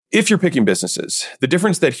if you're picking businesses, the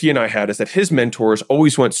difference that he and I had is that his mentors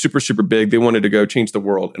always went super, super big. They wanted to go change the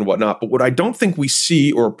world and whatnot. But what I don't think we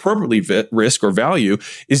see or appropriately risk or value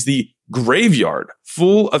is the graveyard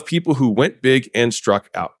full of people who went big and struck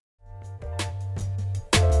out.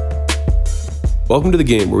 Welcome to The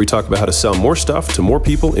Game, where we talk about how to sell more stuff to more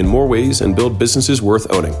people in more ways and build businesses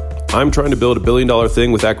worth owning. I'm trying to build $1 billion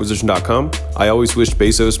thing with Acquisition.com. I always wished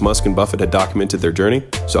Bezos, Musk, and Buffett had documented their journey,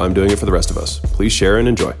 so I'm doing it for the rest of us. Please share and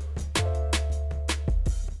enjoy.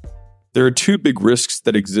 There are two big risks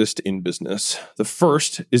that exist in business. The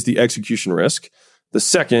first is the execution risk. The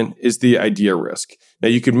second is the idea risk. Now,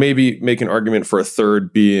 you could maybe make an argument for a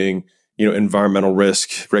third being, environmental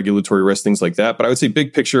risk, regulatory risk, things like that. But I would say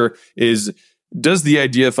big picture is, does the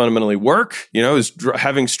idea fundamentally work? Is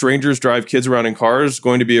having strangers drive kids around in cars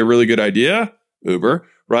going to be a really good idea? Uber,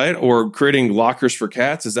 right? Or creating lockers for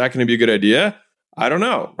cats, is that going to be a good idea? I don't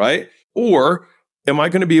know, right? Or am I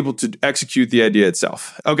going to be able to execute the idea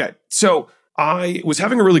itself? Okay, so I was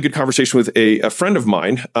having a really good conversation with a friend of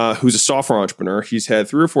mine who's a software entrepreneur. He's had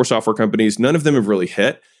 3 or 4 software companies. None of them have really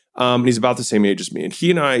hit. And he's about the same age as me. And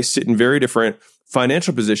he and I sit in very different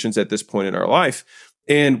financial positions at this point in our life.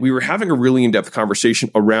 And we were having a really in-depth conversation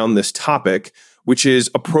around this topic, which is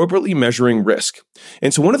appropriately measuring risk.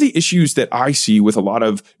 And so one of the issues that I see with a lot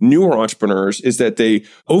of newer entrepreneurs is that they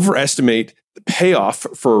overestimate the payoff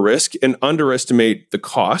for a risk and underestimate the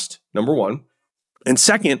cost, number one. And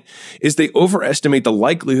second is they overestimate the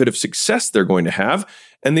likelihood of success they're going to have,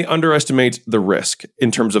 and they underestimate the risk in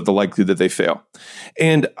terms of the likelihood that they fail.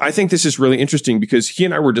 And I think this is really interesting because he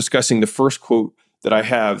and I were discussing the first quote that I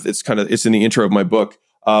have. It's in the intro of my book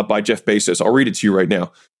by Jeff Bezos. I'll read it to you right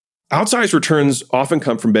now. Outsized returns often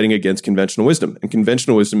come from betting against conventional wisdom, and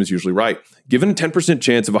conventional wisdom is usually right. Given a 10%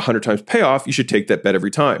 chance of 100 times payoff, you should take that bet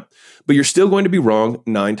every time. But you're still going to be wrong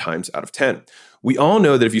 9 times out of 10. We all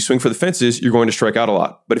know that if you swing for the fences, you're going to strike out a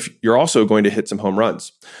lot, but if you're also going to hit some home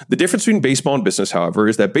runs. The difference between baseball and business, however,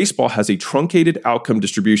 is that baseball has a truncated outcome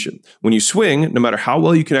distribution. When you swing, no matter how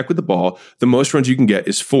well you connect with the ball, the most runs you can get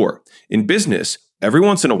is 4. In business, every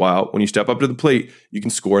once in a while, when you step up to the plate, you can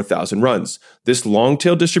score 1,000 runs. This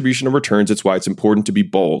long-tail distribution of returns, it's why it's important to be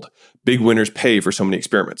bold. Big winners pay for so many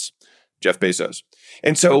experiments. Jeff Bezos.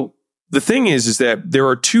 And so the thing is that there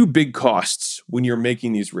are 2 big costs when you're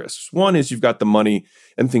making these risks. One is you've got the money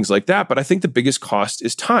and things like that, but I think the biggest cost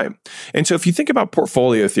is time. And so if you think about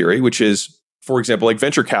portfolio theory, which is, for example, like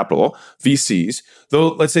venture capital, VCs, though,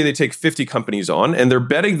 let's say they take 50 companies on and they're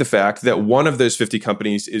betting the fact that one of those 50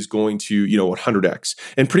 companies is going to, 100x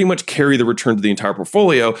and pretty much carry the return to the entire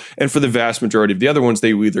portfolio. And for the vast majority of the other ones,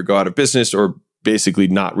 they will either go out of business or basically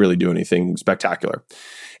not really do anything spectacular.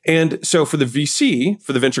 And so for the VC,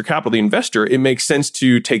 for the venture capital, the investor, it makes sense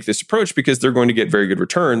to take this approach because they're going to get very good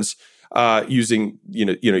returns using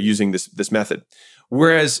this method.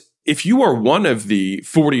 Whereas if you are one of the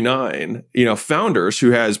 49, founders who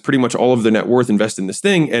has pretty much all of their net worth invested in this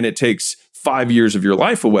thing, and it takes 5 years of your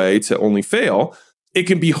life away to only fail, it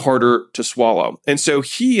can be harder to swallow. And so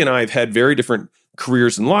he and I have had very different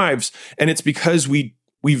careers and lives, and it's because we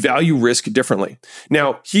value risk differently.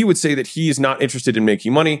 Now, he would say that he is not interested in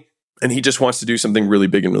making money, and he just wants to do something really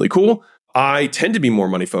big and really cool. I tend to be more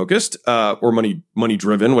money focused or money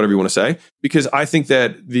driven, whatever you want to say, because I think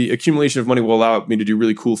that the accumulation of money will allow me to do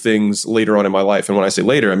really cool things later on in my life. And when I say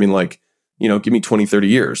later, I mean give me 20, 30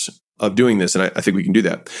 years of doing this. And I think we can do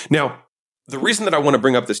that. Now, the reason that I want to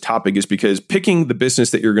bring up this topic is because picking the business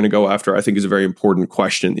that you're going to go after, I think, is a very important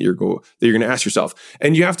question that you're going to ask yourself.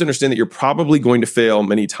 And you have to understand that you're probably going to fail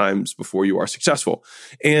many times before you are successful.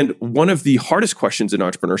 And one of the hardest questions in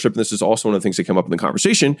entrepreneurship, and this is also one of the things that come up in the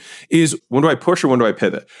conversation, is when do I push or when do I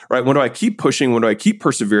pivot, right? When do I keep pushing? When do I keep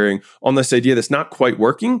persevering on this idea that's not quite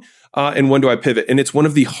working? And when do I pivot? And it's one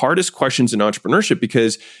of the hardest questions in entrepreneurship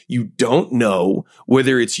because you don't know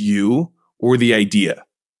whether it's you or the idea.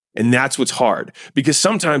 And that's what's hard, because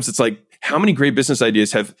sometimes it's like, how many great business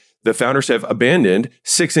ideas have the founders have abandoned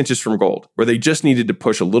 6 inches from gold, where they just needed to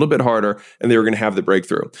push a little bit harder and they were going to have the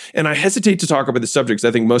breakthrough. And I hesitate to talk about the subject because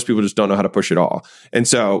I think most people just don't know how to push it all. And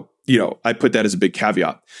so, I put that as a big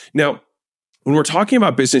caveat. Now, when we're talking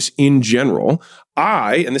about business in general,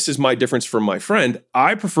 and this is my difference from my friend,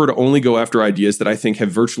 I prefer to only go after ideas that I think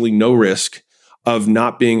have virtually no risk of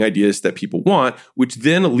not being ideas that people want, which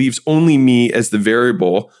then leaves only me as the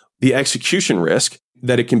variable, the execution risk,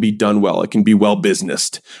 that it can be done well. It can be well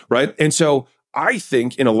businessed, right? And so I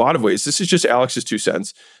think in a lot of ways, this is just Alex's 2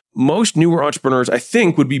 cents, most newer entrepreneurs, I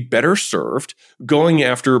think, would be better served going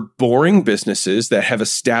after boring businesses that have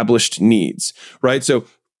established needs, right? So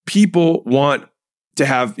people want to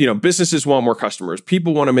have, businesses want more customers.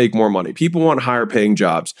 People want to make more money. People want higher paying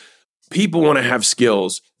jobs. People want to have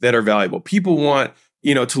skills that are valuable. People want,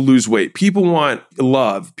 to lose weight. People want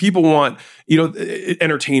love. People want,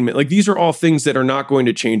 entertainment. Like these are all things that are not going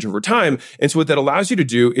to change over time. And so what that allows you to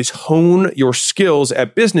do is hone your skills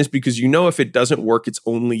at business because if it doesn't work, it's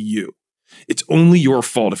only you. It's only your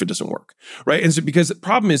fault if it doesn't work, right? And so because the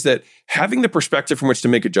problem is that having the perspective from which to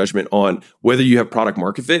make a judgment on whether you have product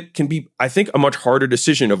market fit can be, I think, a much harder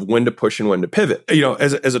decision of when to push and when to pivot.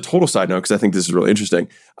 As a total side note, because I think this is really interesting,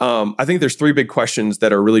 I think there's three big questions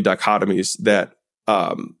that are really dichotomies that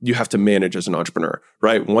you have to manage as an entrepreneur,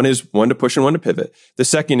 right? One is when to push and when to pivot. The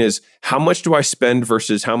second is how much do I spend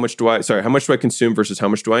versus how much do I consume versus how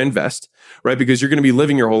much do I invest, right? Because you're going to be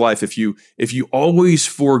living your whole life. If you always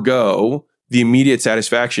forego the immediate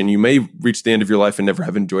satisfaction, you may reach the end of your life and never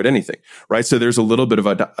have enjoyed anything, right? So there's a little bit of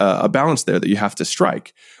a balance there that you have to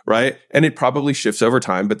strike, right? And it probably shifts over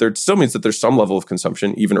time, but there still means that there's some level of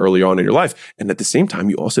consumption even early on in your life. And at the same time,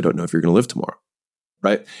 you also don't know if you're going to live tomorrow.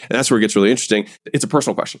 Right. And that's where it gets really interesting. It's a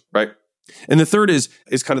personal question. Right. And the third is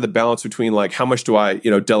kind of the balance between like, how much do I,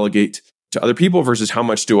 delegate to other people versus how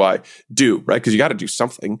much do I do? Right. Because you got to do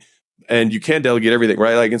something and you can't delegate everything.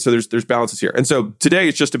 Right. Like, and so there's balances here. And so today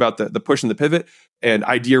it's just about the push and the pivot and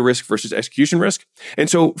idea risk versus execution risk. And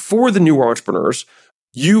so for the newer entrepreneurs,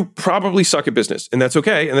 you probably suck at business and that's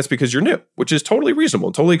okay. And that's because you're new, which is totally reasonable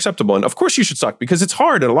and totally acceptable. And of course you should suck because it's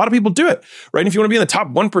hard and a lot of people do it, right? And if you want to be in the top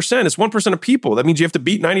 1%, it's 1% of people. That means you have to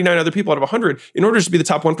beat 99 other people out of 100 in order to be the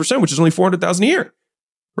top 1%, which is only 400,000 a year,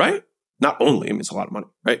 right? Not only, it's a lot of money,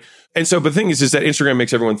 right? And so, but the thing is that Instagram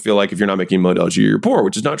makes everyone feel like if you're not making $1 million a year, you're poor,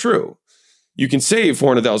 which is not true. You can save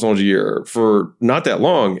 $400,000 a year for not that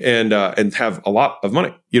long and have a lot of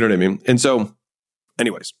money. You know what I mean? And so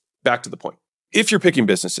anyways, back to the point. If you're picking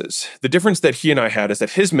businesses, the difference that he and I had is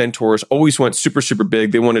that his mentors always went super, super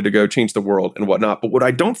big. They wanted to go change the world and whatnot. But what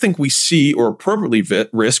I don't think we see or appropriately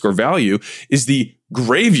risk or value is the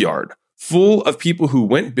graveyard full of people who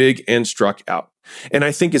went big and struck out. And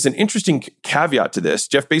I think as an interesting caveat to this,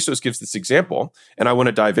 Jeff Bezos gives this example, and I want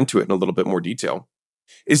to dive into it in a little bit more detail,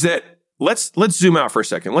 is that let's zoom out for a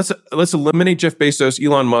second. Let's eliminate Jeff Bezos,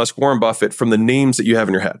 Elon Musk, Warren Buffett from the names that you have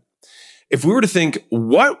in your head. If we were to think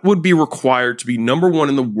what would be required to be number one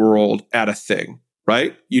in the world at a thing,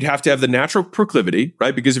 right? You'd have to have the natural proclivity,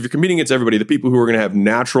 right? Because if you're competing against everybody, the people who are going to have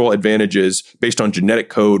natural advantages based on genetic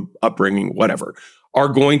code, upbringing, whatever, they're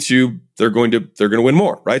going to win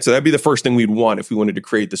more, right? So that'd be the first thing we'd want if we wanted to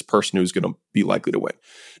create this person who's going to be likely to win.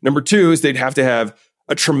 Number two is they'd have to have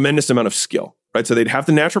a tremendous amount of skill, right? So they'd have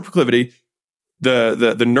the natural proclivity,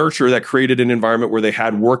 the nurture that created an environment where they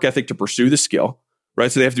had work ethic to pursue the skill. Right.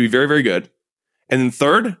 So they have to be very, very good. And then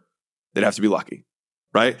third, they'd have to be lucky.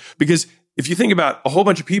 Right. Because if you think about a whole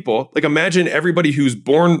bunch of people, like imagine everybody who's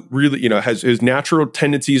born really, has natural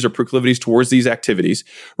tendencies or proclivities towards these activities.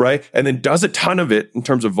 Right. And then does a ton of it in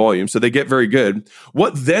terms of volume. So they get very good.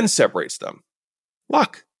 What then separates them?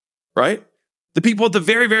 Luck. Right. The people at the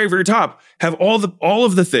very, very, very top have all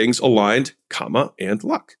of the things aligned, and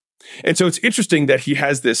luck. And so it's interesting that he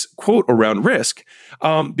has this quote around risk,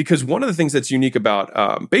 because one of the things that's unique about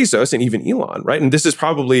Bezos and even Elon, right? And this is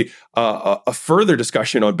probably a further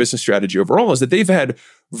discussion on business strategy overall, is that they've had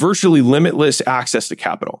virtually limitless access to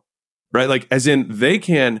capital, right? Like as in they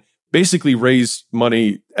can basically raise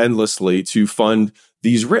money endlessly to fund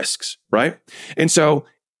these risks, right? And so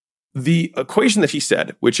the equation that he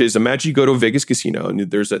said, which is imagine you go to a Vegas casino and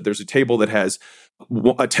there's a table that has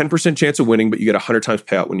a 10% chance of winning, but you get 100 times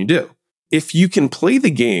payout when you do. If you can play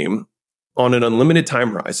the game on an unlimited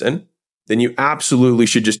time horizon, then you absolutely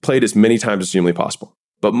should just play it as many times as humanly possible.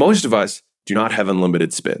 But most of us do not have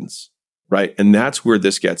unlimited spins, right? And that's where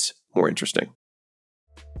this gets more interesting.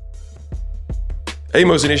 Hey,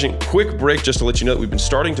 Mosey Nation, quick break just to let you know that we've been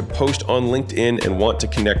starting to post on LinkedIn and want to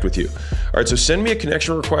connect with you. All right, so send me a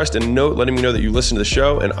connection request and a note letting me know that you listen to the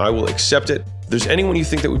show and I will accept it. If there's anyone you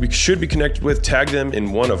think that we should be connected with, tag them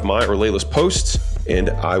in one of my or Layla's posts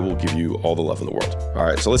and I will give you all the love in the world. All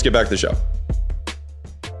right, so let's get back to the show.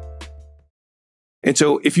 And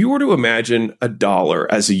so if you were to imagine $1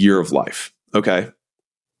 as a year of life, okay,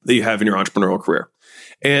 that you have in your entrepreneurial career,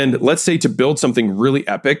 and let's say to build something really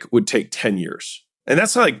epic would take 10 years. And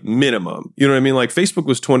that's like minimum. You know what I mean? Like Facebook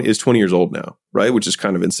is 20 years old now, right? Which is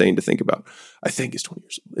kind of insane to think about. I think it's 20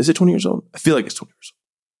 years old. Is it 20 years old? I feel like it's 20 years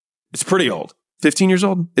old. It's pretty old. 15 years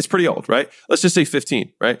old? It's pretty old, right? Let's just say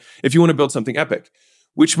 15, right? If you want to build something epic,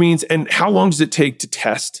 which means, and how long does it take to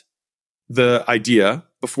test the idea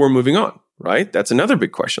before moving on, right? That's another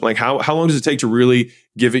big question. Like how long does it take to really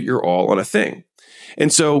give it your all on a thing?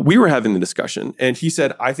 And so we were having the discussion and he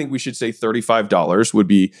said, I think we should say $35 would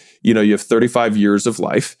be, you have 35 years of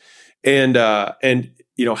life. And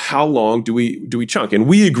how long do we chunk? And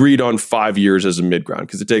we agreed on 5 years as a mid ground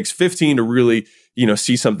because it takes 15 to really,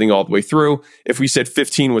 see something all the way through. If we said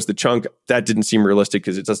 15 was the chunk, that didn't seem realistic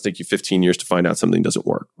because it does take you 15 years to find out something doesn't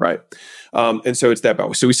work, right? And so it's that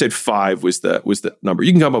balance. So we said 5 was the number.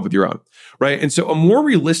 You can come up with your own, right? And so a more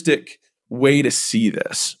realistic way to see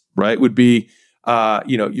this, right, would be,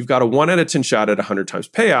 you've got a 1 out of 10 shot at 100 times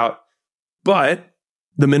payout, but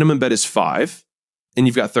the minimum bet is 5 and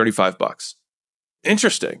you've got $35.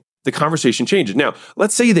 Interesting. The conversation changes. Now,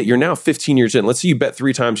 let's say that you're now 15 years in. Let's say you bet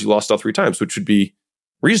 3 times, you lost all 3 times, which would be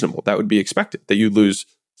reasonable. That would be expected that you'd lose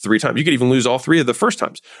 3 times. You could even lose all 3 of the first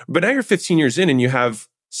times. But now you're 15 years in and you have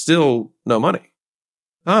still no money.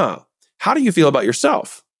 How do you feel about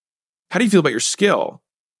yourself? How do you feel about your skill?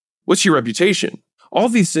 What's your reputation? All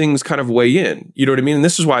these things kind of weigh in. You know what I mean? And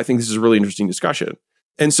this is why I think this is a really interesting discussion.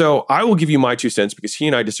 And so I will give you my 2 cents because he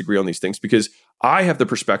and I disagree on these things because I have the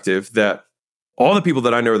perspective that all the people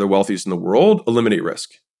that I know are the wealthiest in the world eliminate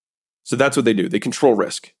risk. So that's what they do. They control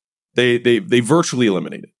risk. They virtually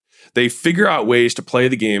eliminate it. They figure out ways to play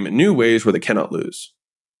the game in new ways where they cannot lose,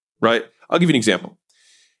 right? I'll give you an example.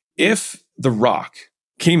 If The Rock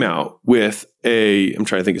came out with I'm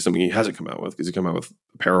trying to think of something he hasn't come out with because he came out with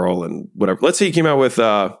apparel and whatever. Let's say he came out with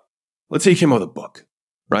a book,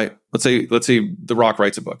 right? Let's say The Rock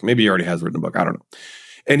writes a book. Maybe he already has written a book. I don't know.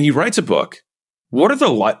 And he writes a book. What's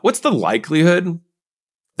the likelihood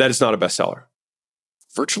that it's not a bestseller?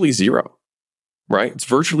 Virtually zero, right? It's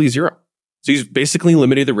virtually zero. So he's basically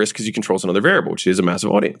limited the risk because he controls another variable, which is a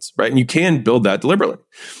massive audience, right? And you can build that deliberately.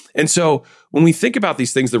 And so when we think about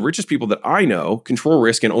these things, the richest people that I know control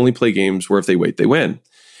risk and only play games where if they wait, they win.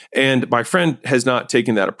 And my friend has not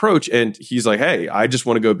taken that approach. And he's like, hey, I just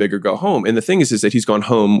want to go big or go home. And the thing is that he's gone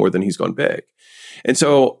home more than he's gone big. And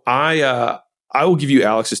so I will give you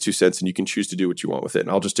Alex's 2 cents and you can choose to do what you want with it. And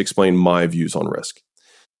I'll just explain my views on risk.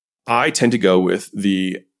 I tend to go with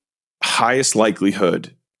the highest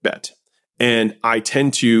likelihood bet. And I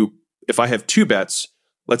tend to, if I have 2 bets,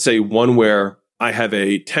 let's say one where I have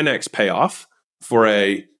a 10x payoff for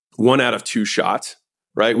a 1 out of 2 shot,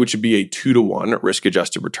 right? Which would be a 2-to-1 risk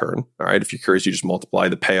adjusted return. All right. If you're curious, you just multiply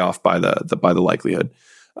the payoff by the likelihood.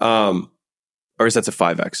 Or is that a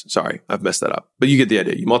 5x? Sorry, I've messed that up. But you get the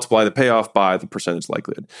idea. You multiply the payoff by the percentage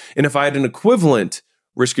likelihood. And if I had an equivalent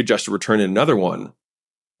risk-adjusted return in another one,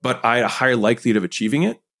 but I had a higher likelihood of achieving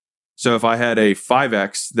it. So if I had a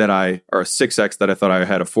 5x or a 6x that I thought I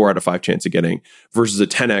had a 4 out of 5 chance of getting versus a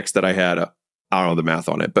 10x that I had I don't know the math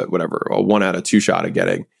on it, but whatever, a 1 out of 2 shot of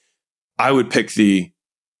getting, I would pick the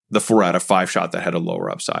 4 out of 5 shot that had a lower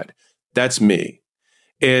upside. That's me.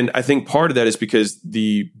 And I think part of that is because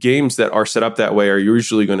the games that are set up that way are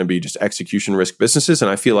usually going to be just execution risk businesses. And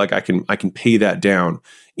I feel like I can pay that down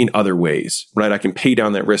in other ways, right? I can pay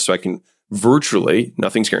down that risk so I can virtually,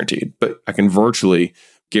 nothing's guaranteed, but I can virtually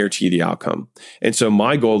guarantee the outcome. And so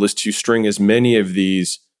my goal is to string as many of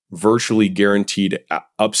these virtually guaranteed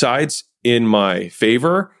upsides in my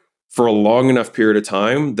favor for a long enough period of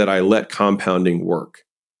time that I let compounding work.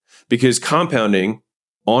 Because compounding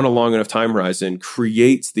on a long enough time horizon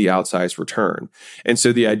creates the outsized return. And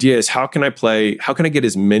so the idea is how can I get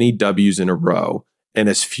as many W's in a row and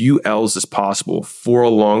as few L's as possible for a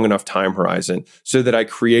long enough time horizon so that I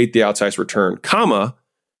create the outsized return,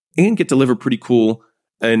 and get to live a pretty cool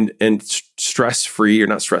and stress-free, or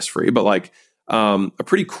not stress-free, but like a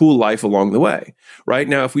pretty cool life along the way, right?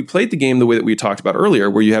 Now, if we played the game the way that we talked about earlier,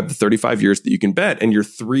 where you have the 35 years that you can bet and you're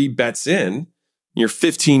 3 bets in, you're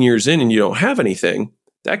 15 years in and you don't have anything,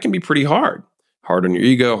 that can be pretty hard. Hard on your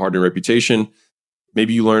ego, hard on your reputation.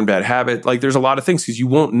 Maybe you learn bad habit. Like there's a lot of things because you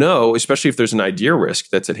won't know, especially if there's an idea risk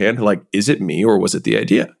that's at hand. Like, is it me or was it the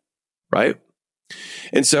idea? Right?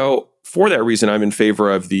 And so for that reason, I'm in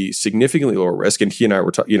favor of the significantly lower risk. And he and I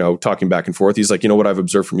were talking back and forth. He's like, what I've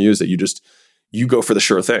observed from you is that you go for the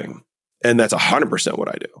sure thing. And that's 100% what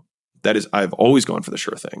I do. That is, I've always gone for the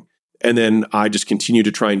sure thing. And then I just continue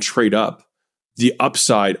to try and trade up the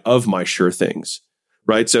upside of my sure things.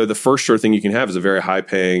 Right. So the first sure thing you can have is a very high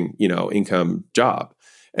paying, income job.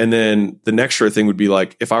 And then the next sure thing would be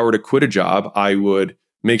like, if I were to quit a job, I would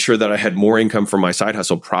make sure that I had more income from my side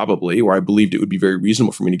hustle, probably, or I believed it would be very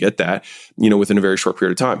reasonable for me to get that, within a very short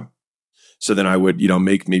period of time. So then I would,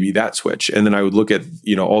 make maybe that switch. And then I would look at,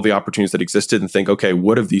 all the opportunities that existed and think, okay,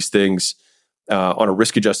 what of these things on a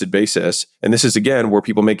risk adjusted basis? And this is again, where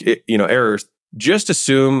people make, errors. Just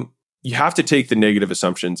assume you have to take the negative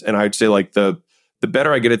assumptions. And I'd say like the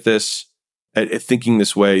better I get at this, at thinking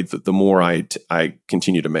this way, the more I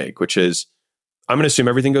continue to make, which is I'm going to assume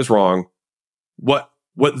everything goes wrong. What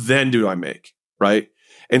then do I make? Right.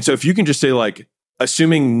 And so if you can just say like,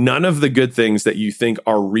 assuming none of the good things that you think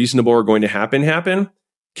are reasonable or going to happen,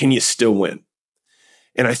 can you still win?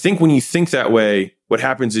 And I think when you think that way, what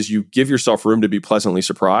happens is you give yourself room to be pleasantly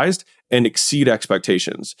surprised and exceed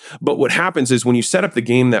expectations. But what happens is when you set up the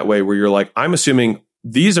game that way, where you're like, I'm assuming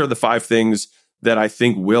these are the 5 things that I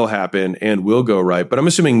think will happen and will go right, but I'm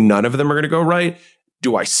assuming none of them are going to go right.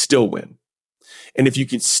 Do I still win? And if you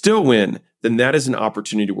can still win, then that is an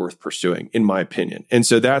opportunity worth pursuing, in my opinion. And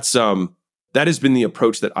so that has been the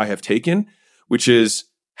approach that I have taken, which is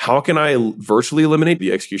how can I virtually eliminate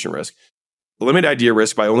the execution risk? Eliminate idea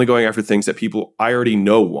risk by only going after things that people I already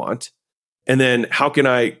know want. And then how can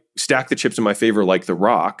I stack the chips in my favor like The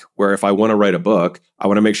Rock, where if I want to write a book, I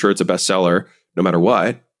want to make sure it's a bestseller no matter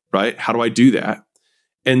what, right? How do I do that?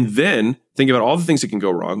 And then think about all the things that can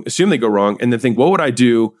go wrong, assume they go wrong, and then think, what would I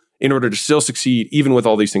do in order to still succeed even with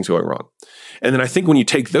all these things going wrong? And then I think when you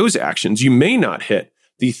take those actions, you may not hit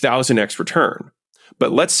the 1000x return.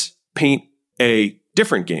 But let's paint a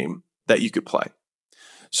different game that you could play.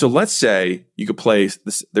 So let's say you could play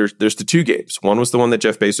this. There's the 2 games. One was the one that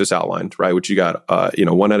Jeff Bezos outlined, right? Which you got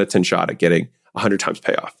 1 out of 10 shot at getting 100 times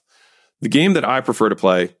payoff. The game that I prefer to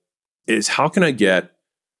play is how can I get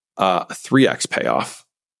a 3x payoff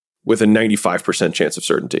with a 95% chance of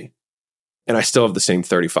certainty, and I still have the same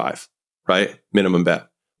 35, right? Minimum bet.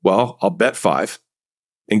 Well, I'll bet 5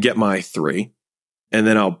 and get my 3. And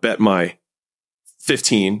then I'll bet my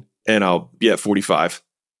 15 and I'll be at 45.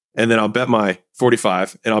 And then I'll bet my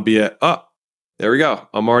 45 and I'll be at, there we go.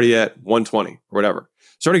 I'm already at 120 or whatever.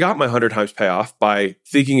 So I already got my 100 times payoff by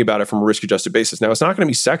thinking about it from a risk adjusted basis. Now, it's not going to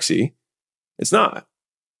be sexy. It's not.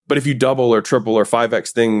 But if you double or triple or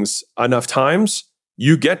 5x things enough times,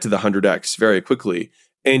 you get to the 100x very quickly.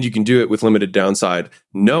 And you can do it with limited downside,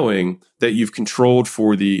 knowing that you've controlled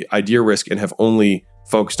for the idea risk and have only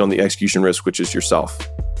focused on the execution risk, which is yourself.